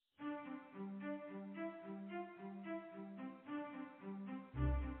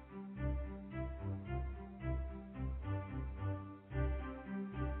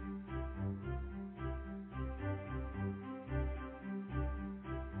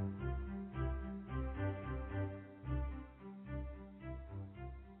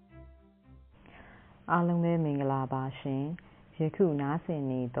အားလုံးပဲမင်္ဂလာပါရှင်။ယခုနားဆင်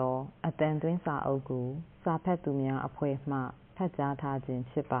နေသောအသံသွင်းစာအုပ်ကိုစာဖတ်သူများအဖွဲ့မှဖတ်ကြားထားခြင်း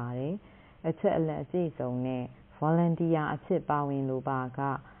ဖြစ်ပါတယ်။အချက်အလက်အပြည့်အစုံနဲ့ Volunteer အဖြစ်ပါဝင်လိုပါက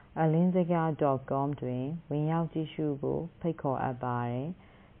alinsaga.com တွင်ဝင်ရောက်ကြည့်ရှုဖို့ဖိတ်ခေါ်အပ်ပါတယ်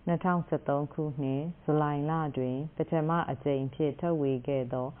။2013 ခုနှစ်ဇူလိုင်လတွင်ပထမအကြိမ်ဖြင့်ထုတ်ဝေခဲ့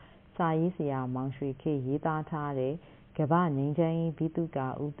သောစာရေးဆရာမောင်ရွှေခေတ်ရေးသားထားတဲ့ကမ္ဘာ့ငြိမ်းချမ်းရေးဗိသုကာ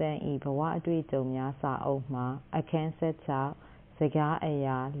ဦးသန်း၏ဘဝအတွေ့အကြုံများစာအုပ်မှာအခန်း16စကားအ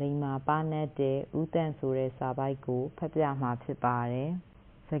ရာလိမ္မာပါနတ်တဲ့ဦးသန်းဆိုတဲ့စာပိုက်ကိုဖတ်ပြမှာဖြစ်ပါတယ်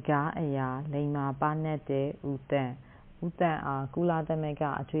။စကားအရာလိမ္မာပါနတ်တဲ့ဦးသန်းအားကုလသမဂ္ဂ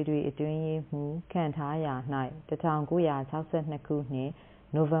အထွေထွေအတွင်းရေးမှူးခန့်ထားရာ၌1962ခုနှစ်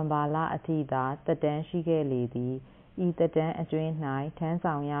နိုဝင်ဘာလအထိသာသက်တမ်းရှိခဲ့လေသည်ဤသက်တမ်းအတွင်း၌ထမ်း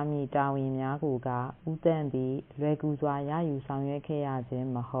ဆောင်ရမည့်တာဝန်များကိုကဦးသန်းသည်လွယ်ကူစွာရယူဆောင်ရွက်ခဲ့ရခြင်း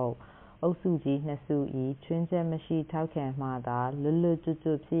မဟုတ်အုပ်စုကြီးနှစ်စု၏ခြွင်းချက်မရှိထောက်ခံမှသာလွတ်လွတ်ကျွတ်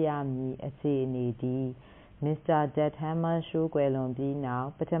ကျွတ်ဖြစ်ရမည်အခြေအနေတည်းမစ္စတာဒက်ဟမ်းမားရှိုးကွယ်လွန်ပြီးနောက်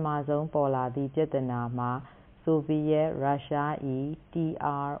ပထမဆုံးပေါ်လာသည့်ပြဿနာမှာဆိုဗီယက်ရုရှား၏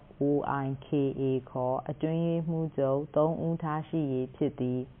 TROIKA ခေါ်အတွင်းရေးမှူးချုပ်3ဦးထားရှိရေးဖြစ်သ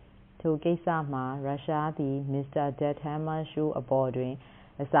ည်ထိုကိစ္စမှာရုရှားသည်မစ္စတာဒက်ဟမ်းမားရှိုးအပေါ်တွင်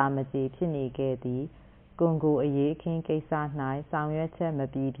အစာမကြေဖြစ်နေခဲ့သည်ကွန်ဂိုအရေးအခင်းကိစ္စ၌ဆောင်ရွက်ချက်မ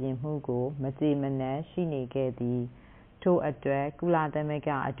ပြီပြင်မှုကိုမကျေမနပ်ရှိနေခဲ့သည်ထို့အတွက်ကုလသမဂ္ဂ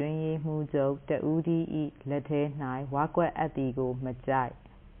အတွင်းရေးမှူးချုပ်တစ်ဦးတည်း၏လက်ထဲ၌ဝါးကွက်အပ်သည်ကိုမကြိုက်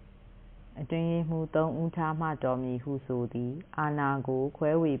အတွင်းရေးမှူး3ဦးထားမှတော်မည်ဟုဆိုသည်အာဏာကို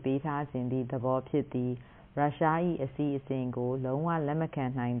ခွဲဝေပေးထားချင်သည့်သဘောဖြစ်သည်ရုရှား၏အစီအစဉ်ကိုလုံးဝလက်မခံ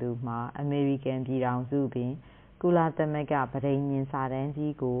နိုင်သူမှာအမေရိကန်ပြည်ထောင်စုပင်ကုလသမဂ္ဂပဋိညာဉ်စာတမ်း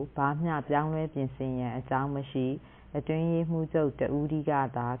ကြီးကိုဘာမျှပြောင်းလဲပြင်ဆင်ရန်အကြောင်းမရှိအတွင်းရေးမှူးချုပ်တစ်ဦးတည်းက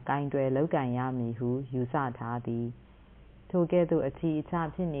သာကိုင်တွယ်လုပ်ကိုင်ရမည်ဟုယူဆထားသည်ထိုကဲ့သို့အချီအချ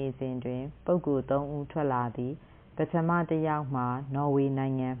ဖြစ်နေစဉ်တွင်ပုဂ္ဂိုလ်3ဦးထွက်လာသည်ပထမတစ်ယောက်မှာနော်ဝေနို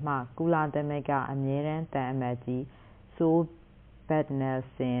င်ငံမှကုလသမဂ္ဂအမြဲတမ်းသံအမတ်ကြီးဆိုးဘက်နယ်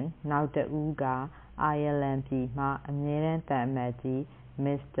ဆင်နောက်တစ်ဦးကအိုင်ယာလန်ပြည်မှအမြဲတမ်းသံအမတ်ကြီးမ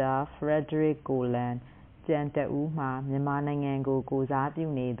စ္စတာဖရက်ဒရစ်ကိုလန်ကျန်တစ်ဦးမှာမြန်မာနိုင်ငံကိုကိုယ်စားပြု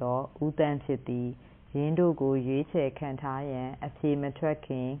နေသောဦးသန်းဖြစ်သည်ယင်းတို့ကိုရွေးချယ်ခန့်ထားရန်အဖြေမထွက်ခ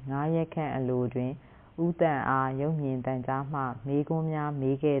င်9ရက်ခန့်အလိုတွင်ဦးသန်းအားရုပ်မြင်သံကြားမှမေးခွန်းများ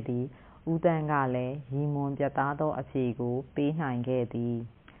မေးခဲ့သည်ဦးသန်းကလည်းရီမွန်ပြတ်သားသောအဖြေကိုပေးနိုင်ခဲ့သည်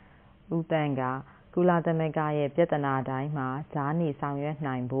ဦးသန်းကကုလသမဂ္ဂရဲ့ပြဿနာတိုင်းမှာကြားနေဆောင်ရွက်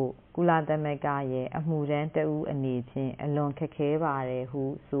နိုင်ဖို့ကုလသမဂ္ဂရဲ့အမှုထမ်းတစ်ဦးအနေဖြင့်အလွန်ခက်ခဲပါတယ်ဟု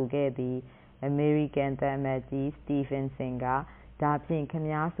ဆိုခဲ့သည်အမေရိကန်သံအမတ်ကြီးစတီဗင်ဆင်ကဒါဖြင့်ခင်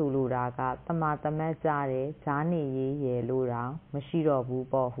ဗျားဆိုလိုတာကသမာသမတ်ကျတဲ့ကြားနေရေးရယ်လို့တောင်မရှိတော့ဘူး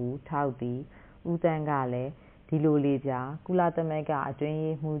ပေါ့ဟုထောက်သည်ဦးသန်းကလည်းဒီလိုလေဗျာကုလသမဂ္ဂအတွင်း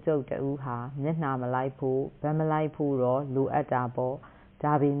ရေးမှူးချုပ်တစ်ဦးဟာမျက်နှာမလိုက်ဖို့ဗတ်မလိုက်ဖို့တော့လိုအပ်တာပေါ့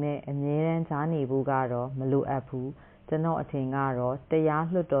ဒါပေမဲ့အမြဲတမ်းကြားနေဖို့ကတော့မလိုအပ်ဘူးကျွန်တော်အထင်ကတော့တရား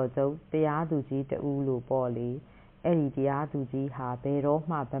လွှတ်တော်ချုပ်တရားသူကြီးတစ်ဦးလိုပေါ့လေအဲ့ဒီတရားသူကြီးဟာဘယ်တော့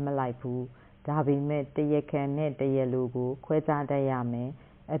မှဗတ်မလိုက်ဘူးဒါပေမဲ့တရားခံနဲ့တရားလိုကိုခွဲခြားတတ်ရမယ်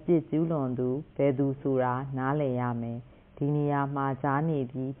အပြစ်ကျူးလွန်သူဘယ်သူဆိုတာနားလည်ရမယ်ဒီနေရာမှာကြားနေ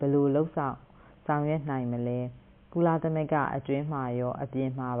ပြီးဘယ်လိုလုပ်ဆောင်ရွက်နိုင်မလဲကုလသမဂ္ဂအတွင်းမှာရောအပြ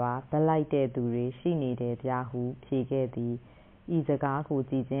င်မှာပါဗတ်လိုက်တဲ့သူတွေရှိနေတယ်ဗျာဟုဖြေခဲ့သည်ဤစကားကို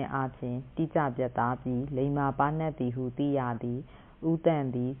ကြည့်ခြင်းအားဖြင့်တိကျပြတ်သားပြီးလိမ္မာပါနတ်သည်ဟုသိရသည်ဦးသန်း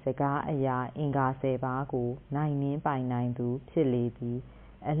သည်စကားအရာအင်္ဂါ10ပါးကိုနိုင်နင်းပိုင်နိုင်သူဖြစ်လေသည်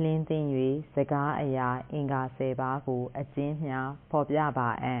အလင်းသင့်၍စကားအရာအင်္ဂါ10ပါးကိုအကျဉ်းများဖော်ပြပါ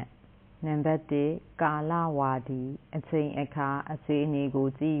အံ့နံပါတ်1ကာလဝါဒီအချိန်အခါအခြေအနေကို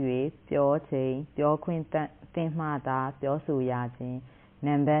ကြည့်၍ပြောချိန်ပြောခွင့်သင့်မှသာပြောဆိုရခြင်း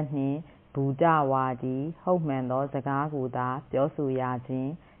နံပါတ်2ဗုဒ္ဓဝါဒီဟုတ်မှန်သောစကားကိုသာပြောဆိုရခြ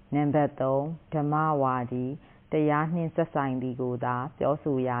င်းနံပါတ်3ဓမ္မဝါဒီတရားနှင့်ဆက်ဆိုင်သည်ကိုသာပြော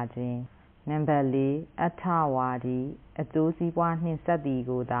ဆိုရခြင်းနံပါတ်4အဋ္ဌဝါဒီအကျိုးစီးပွားနှင့်ဆက်သည်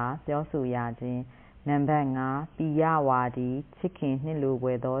ကိုသာပြောဆိုရခြင်းနံပါတ်5ပိယဝါဒီချစ်ခင်နှစ်လိုဖွ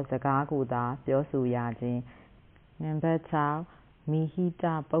ယ်သောစကားကိုသာပြောဆိုရခြင်းနံပါတ်6မိဟိတ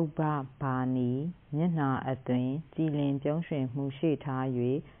ပုပ္ပဘာနီမျက်နှာအသွင်ကြည်လင်ပြုံးရွှင်မှုရှေ့ထား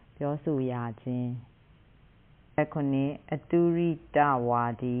၍ပြောဆိုရခြင်း9အတုရိတဝါ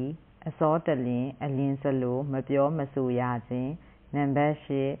ဒီအစောတလင်အလင်းစလိုမပြောမဆိုရခြင်းနံပါတ်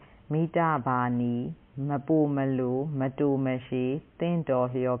10မိတဘာနီမပိုမလိုမတိုမရှိသင့်တော်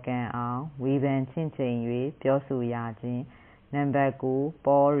လျော်ကန်အောင်ဝေဖန်ချင့်ချိန်၍ပြောဆိုရခြင်းနံပါတ်9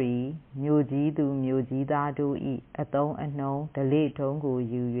ပေါရီမြို့ကြီးသူမြို့ကြီးသားတို့၏အသုံးအနှုန်းဓလေ့ထုံးကို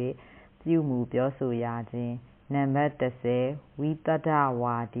ယူ၍ ပြုမူပြောဆိုရခြင်းနံပါတ်10ဝိတ္တ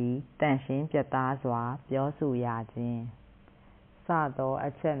ဝါဒီသန့်ရှင်းပြတ်သားစွာပြောဆိုရခြင်းစသော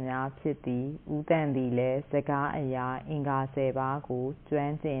အချက်များဖြစ်သည်ဦးသန့်သည်လည်းစကားအရာအင်္ဂါ10ပါးကိုကျွ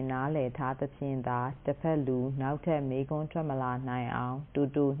မ်းကျင်နားလည်ထားသဖြင့်သာတစ်ဖက်လူနောက်ထပ်မေးခွန်းထွက်မလာနိုင်အောင်တို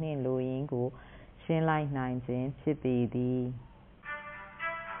တိုနှင့်လိုရင်းကိုရှင်းလိုက်နိုင်ခြင်းဖြစ်ပေသည်